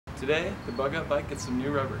Today, the bug out bike gets some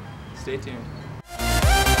new rubber. Stay tuned.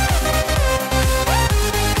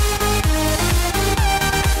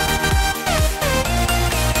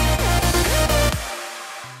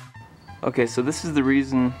 Okay, so this is the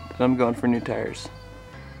reason that I'm going for new tires.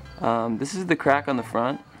 This is the crack on the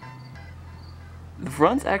front. The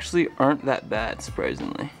fronts actually aren't that bad,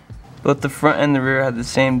 surprisingly. Both the front and the rear have the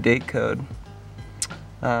same date code,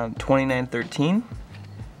 2913,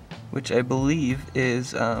 which I believe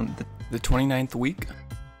is the 29th week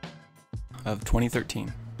of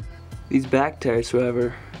 2013. These back tires,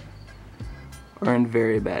 however, are in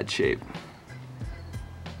very bad shape.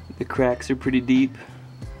 The cracks are pretty deep.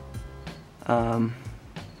 And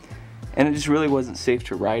it just really wasn't safe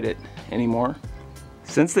to ride it anymore.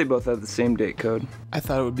 Since they both have the same date code, I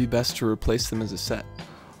thought it would be best to replace them as a set.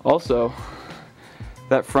 Also,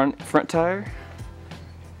 that front tire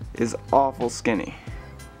is awful skinny.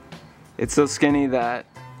 It's so skinny that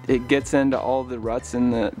it gets into all the ruts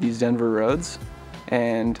in these Denver roads,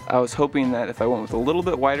 and I was hoping that if I went with a little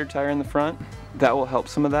bit wider tire in the front, that will help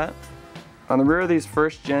some of that. On the rear of these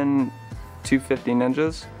first gen 250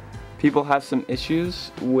 Ninjas, people have some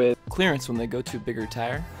issues with clearance when they go to a bigger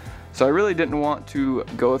tire. So I really didn't want to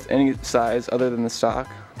go with any size other than the stock.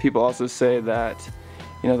 People also say that,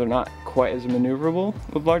 you know, they're not quite as maneuverable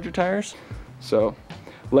with larger tires. So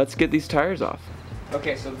let's get these tires off.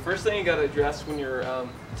 Okay, so the first thing you gotta address when you're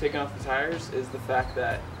taking off the tires is the fact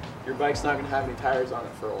that your bike's not gonna have any tires on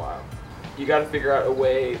it for a while. You gotta figure out a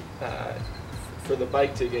way for the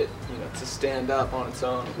bike to get, to stand up on its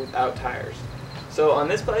own without tires. So on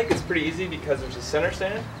this bike, it's pretty easy because there's a center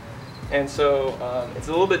stand, and so it's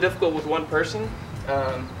a little bit difficult with one person.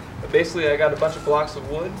 But basically, I got a bunch of blocks of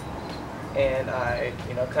wood, and I,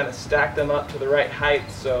 kind of stacked them up to the right height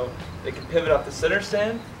so they can pivot off the center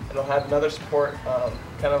stand, and it'll have another support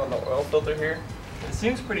kind of on the oil filter here. It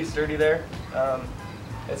seems pretty sturdy there.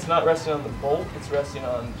 It's not resting on the bolt; it's resting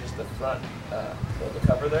on just the front, the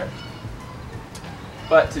cover there.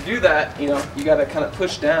 But to do that, you got to kind of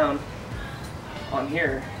push down on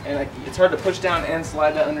here, and it's hard to push down and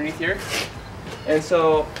slide that underneath here. And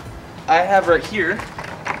so I have right here,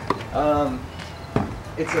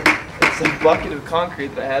 it's a bucket of concrete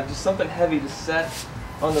that I have, just something heavy to set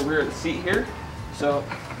on the rear of the seat here. So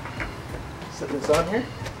set this on here,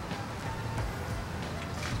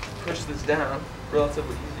 push this down,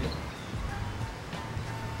 relatively easy.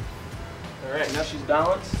 All right, now she's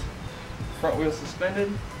balanced, front wheel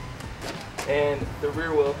suspended, and the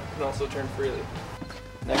rear wheel can also turn freely.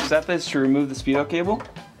 Next step is to remove the speedo cable.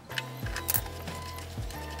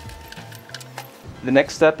 The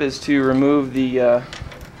next step is to remove the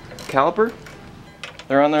caliper.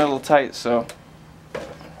 They're on there a little tight, so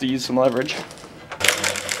to use some leverage.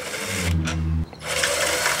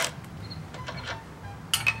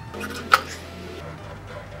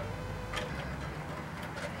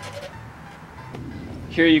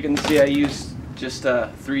 Here you can see I used just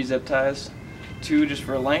 3 zip ties, 2 just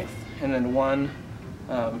for length, and then 1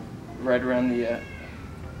 right around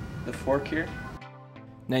the fork here.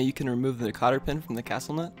 Now you can remove the cotter pin from the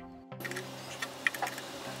castle nut.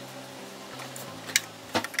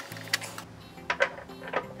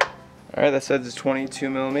 Alright, that side is 22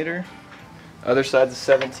 millimeter. Other side is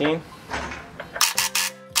 17.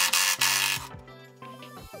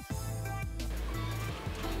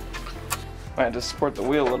 I had to support the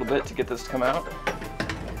wheel a little bit to get this to come out.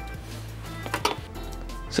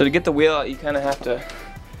 So to get the wheel out, you kind of have to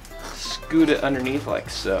scoot it underneath like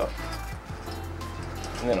so,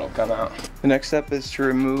 and then it'll come out. The next step is to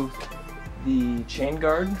remove the chain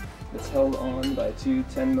guard that's held on by 2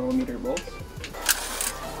 10 millimeter bolts.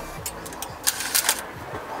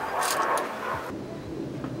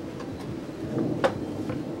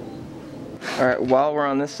 Alright, while we're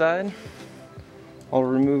on this side, I'll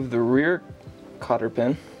remove the rear cotter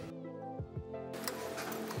pin.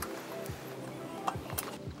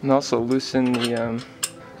 And also loosen the,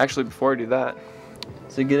 actually before I do that,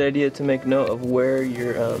 it's a good idea to make note of where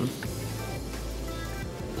your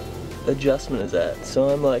adjustment is at. So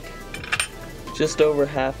I'm like just over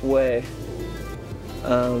halfway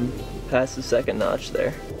past the second notch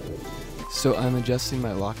there. So I'm adjusting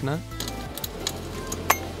my lock nut.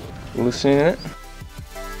 Loosening it.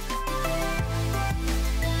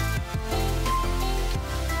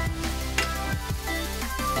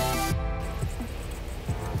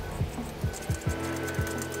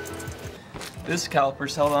 This caliper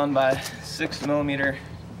is held on by 6 millimeter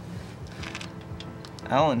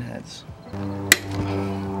Allen heads.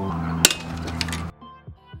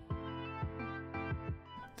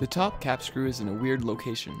 The top cap screw is in a weird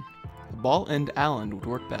location. A ball end Allen would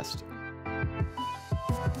work best.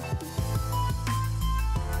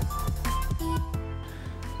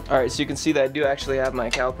 Alright, so you can see that I do actually have my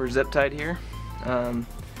caliper zip tied here. Now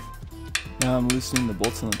I'm loosening the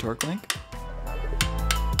bolts on the torque link.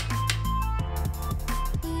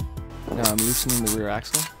 Now I'm loosening the rear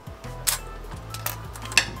axle.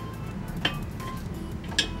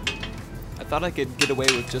 I thought I could get away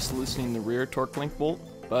with just loosening the rear torque link bolt,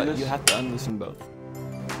 but you have to unloosen both.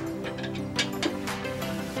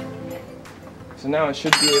 So now I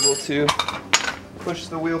should be able to push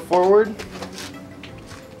the wheel forward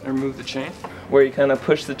and remove the chain, where you kind of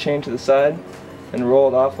push the chain to the side and roll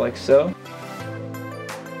it off like so.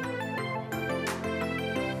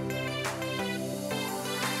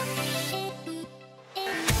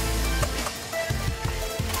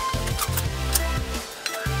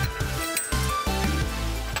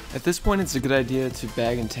 At this point, it's a good idea to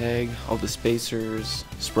bag and tag all the spacers,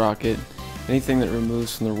 sprocket, anything that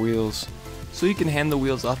removes from the wheels, so you can hand the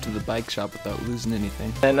wheels off to the bike shop without losing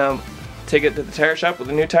anything. And take it to the tire shop with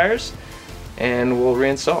the new tires, and we'll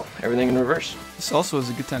reinstall everything in reverse. This also is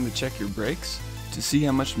a good time to check your brakes to see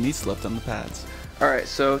how much meat's left on the pads. Alright,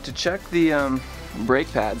 so to check the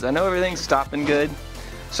brake pads, I know everything's stopping good,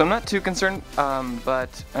 so I'm not too concerned,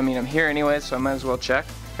 but I mean, I'm here anyway, so I might as well check.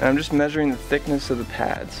 And I'm just measuring the thickness of the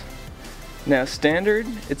pads. Now standard,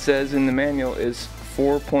 it says in the manual, is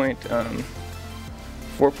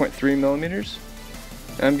 4.3 millimeters.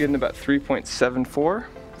 And I'm getting about 3.74.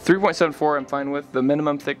 3.74 I'm fine with. The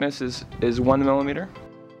minimum thickness is 1 millimeter.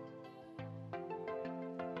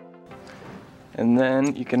 And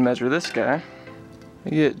then you can measure this guy.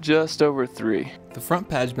 You get just over 3. The front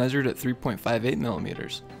pad's measured at 3.58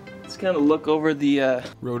 millimeters. Let's kind of look over the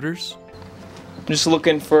rotors. I'm just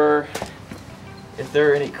looking for if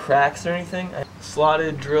there are any cracks or anything.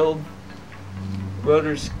 Slotted, drilled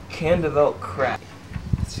rotors can develop cracks.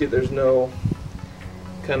 See, there's no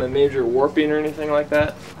kind of major warping or anything like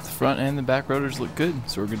that. The front and the back rotors look good,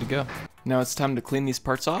 so we're good to go. Now it's time to clean these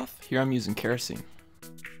parts off. Here I'm using kerosene.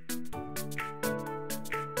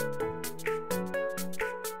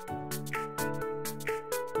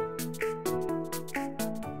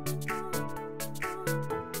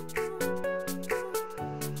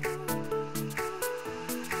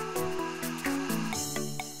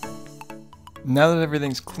 Now that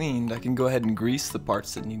everything's cleaned, I can go ahead and grease the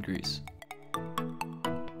parts that need grease.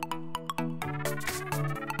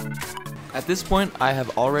 At this point, I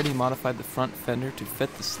have already modified the front fender to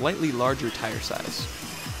fit the slightly larger tire size.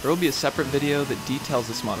 There will be a separate video that details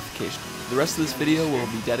this modification. The rest of this video will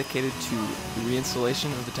be dedicated to the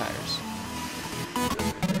reinstallation of the tires.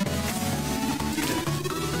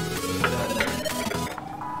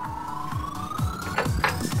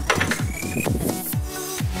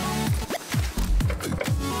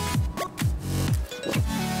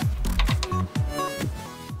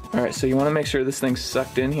 Alright, so you want to make sure this thing's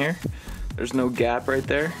sucked in here. There's no gap right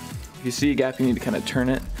there. If you see a gap, you need to kind of turn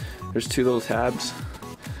it. There's 2 little tabs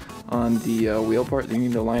on the wheel part that you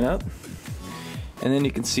need to line up. And then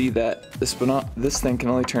you can see that this thing can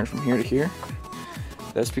only turn from here to here.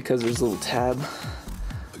 That's because there's a little tab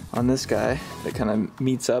on this guy that kind of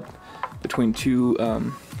meets up between 2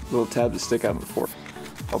 little tabs that stick out before.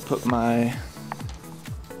 I'll put my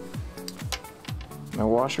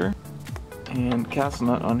washer and castle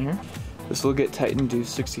nut on here. This will get tightened to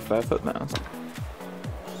 65 foot-pounds.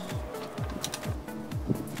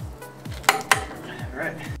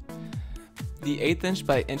 Alright. The 1/8 inch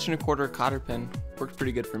by 1.25 inch cotter pin worked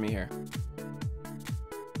pretty good for me here.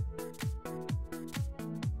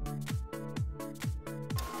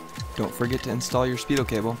 Don't forget to install your speedo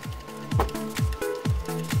cable.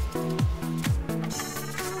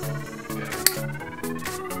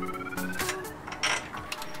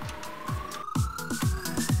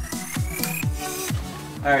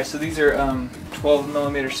 Alright, so these are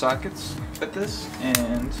 12mm sockets with this,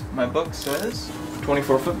 and my book says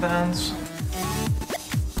 24 foot-pounds.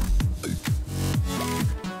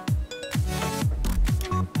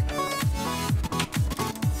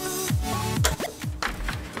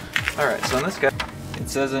 Alright, so on this guy, it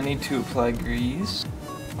says I need to apply grease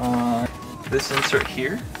on this insert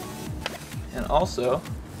here, and also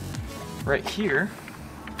right here,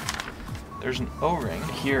 there's an O-ring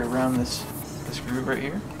here around this groove right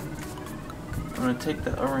here. I'm going to take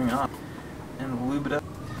the O-ring off and lube it up.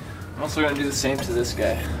 I'm also going to do the same to this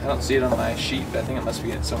guy. I don't see it on my sheet, but I think it must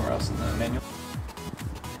be somewhere else in the manual.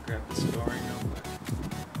 Grab this O-ring real quick.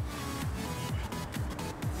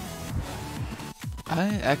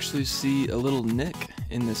 I actually see a little nick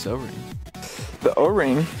in this O-ring. The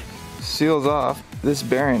O-ring seals off this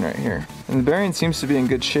bearing right here. And the bearing seems to be in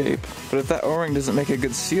good shape. But if that O-ring doesn't make a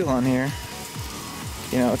good seal on here,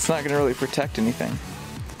 you know, it's not going to really protect anything.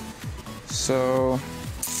 So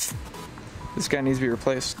This guy needs to be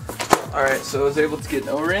replaced. Alright, so I was able to get an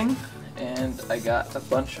O-ring, and I got a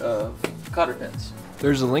bunch of cotter pins.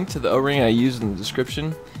 There's a link to the O-ring I used in the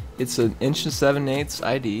description. It's an 1.7"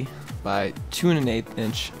 ID by 2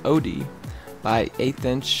 1/8" OD by 1/8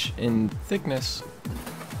 inch in thickness.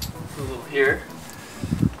 A little here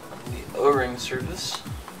on the O-ring surface.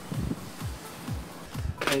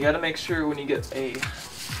 And you gotta make sure when you get a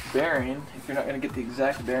bearing, if you're not gonna get the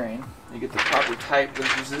exact bearing, you get the proper type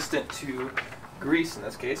that's resistant to grease in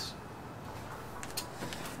this case.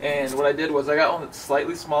 And what I did was I got one that's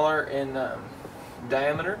slightly smaller in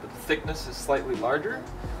diameter, but the thickness is slightly larger.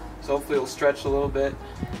 So hopefully it'll stretch a little bit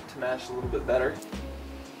to match a little bit better.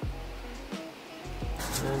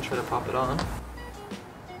 And try to pop it on.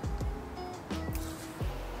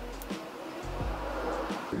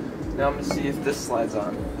 Now I'm going to see if this slides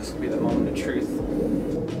on. This will be the moment of truth.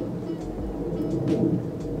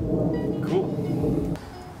 Cool.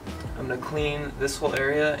 I'm going to clean this whole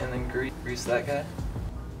area and then grease that guy.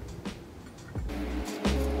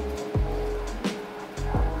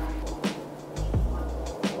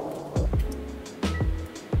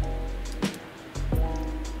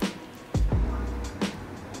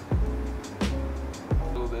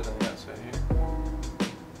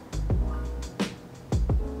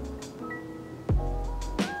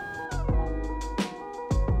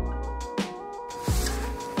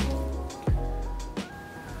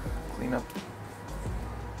 Up.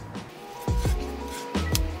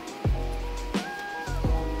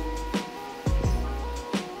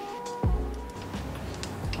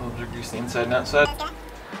 I'll grease the inside and outside.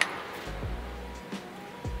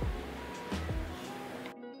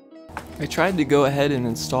 I tried to go ahead and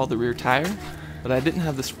install the rear tire, but I didn't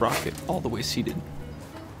have the sprocket all the way seated.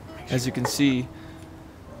 As you can see,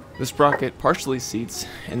 the sprocket partially seats,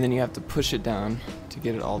 and then you have to push it down to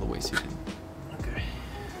get it all the way seated.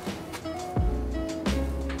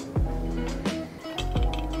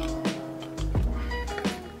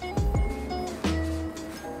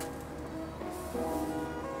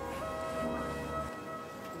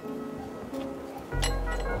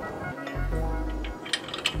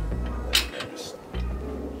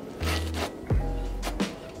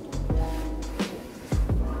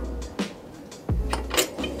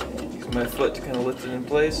 My foot to kind of lift it in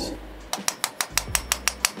place.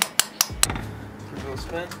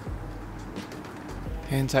 Spin.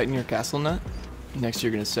 Hand tighten your castle nut. Next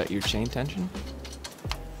you're going to set your chain tension.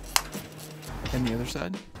 And the other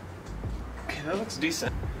side. Okay, that looks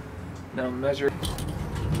decent. Now measure.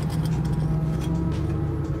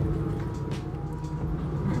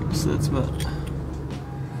 So that's about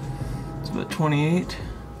 28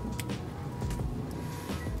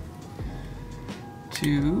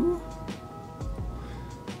 to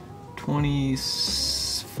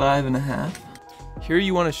 25.5. Here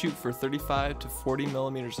you want to shoot for 35 to 40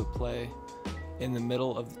 millimeters of play in the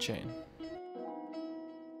middle of the chain.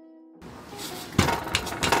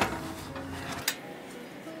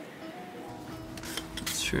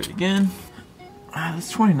 Let's try it again. That's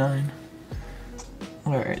 29.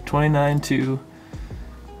 Alright, 29 to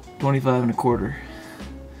 25.25.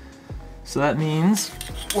 So that means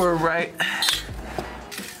we're right,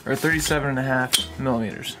 or 37.5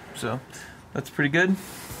 millimeters. So that's pretty good.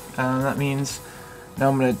 That means now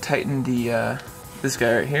I'm going to tighten the this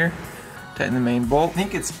guy right here. Tighten the main bolt. I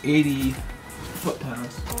think it's 80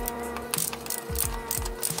 foot-pounds.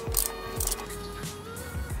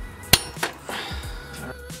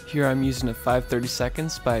 Here I'm using a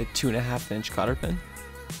 5/32 by 2.5" cotter pin.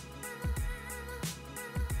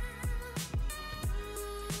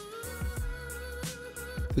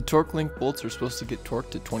 The torque link bolts are supposed to get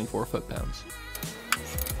torqued to 24 foot-pounds.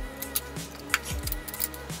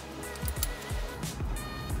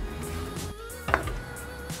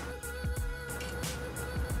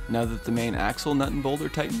 Now that the main axle nut and bolt are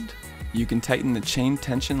tightened, you can tighten the chain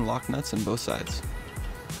tension lock nuts on both sides.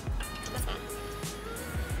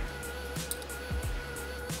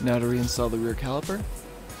 Now to reinstall the rear caliper.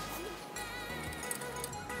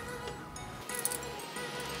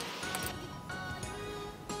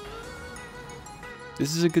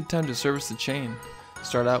 This is a good time to service the chain.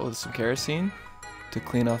 Start out with some kerosene to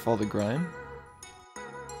clean off all the grime.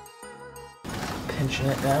 Pinching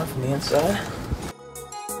it down from the inside.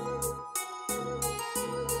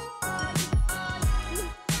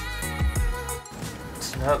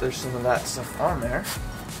 So now that there's some of that stuff on there,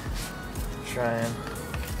 try and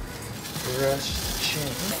brush the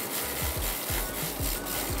chain.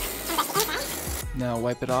 Now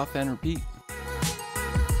wipe it off and repeat.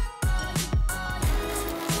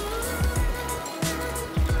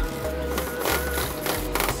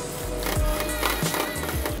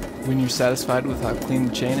 When you're satisfied with how clean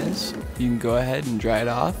the chain is, you can go ahead and dry it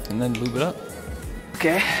off and then lube it up.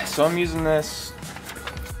 Okay, so I'm using this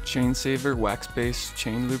Chain Saver wax-based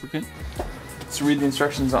chain lubricant. Let's read the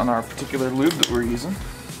instructions on our particular lube that we're using.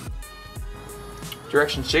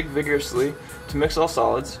 Directions: shake vigorously to mix all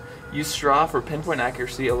solids. Use straw for pinpoint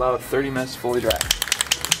accuracy. Allow 30 minutes to fully dry.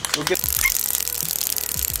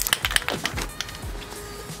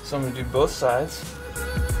 So I'm going to do both sides.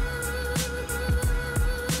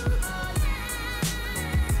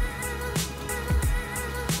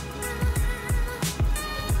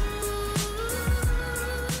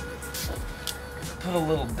 Put a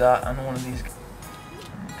little dot on one of these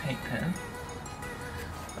paint pen.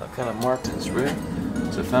 I'll kind of mark this right.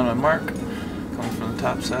 So I found my mark. Coming from the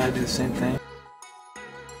top side, do the same thing.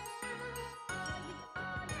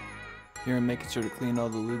 Here I'm making sure to clean all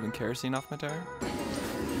the lube and kerosene off my tire.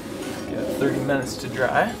 Got 30 minutes to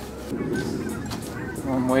dry.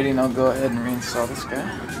 While I'm waiting, I'll go ahead and reinstall this guy.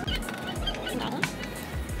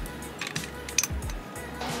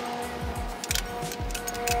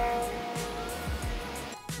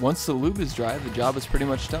 Once the lube is dry, the job is pretty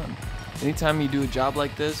much done. Anytime you do a job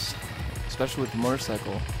like this, especially with the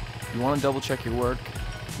motorcycle, you want to double check your work,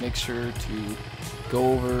 make sure to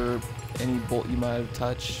go over any bolt you might have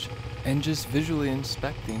touched, and just visually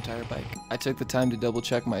inspect the entire bike. I took the time to double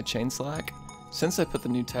check my chain slack. Since I put the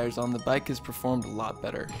new tires on, the bike has performed a lot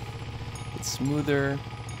better. It's smoother,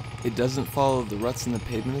 it doesn't follow the ruts in the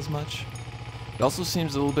pavement as much. It also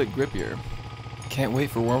seems a little bit grippier. Can't wait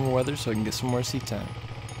for warmer weather so I can get some more seat time.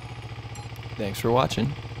 Thanks for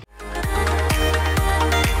watching.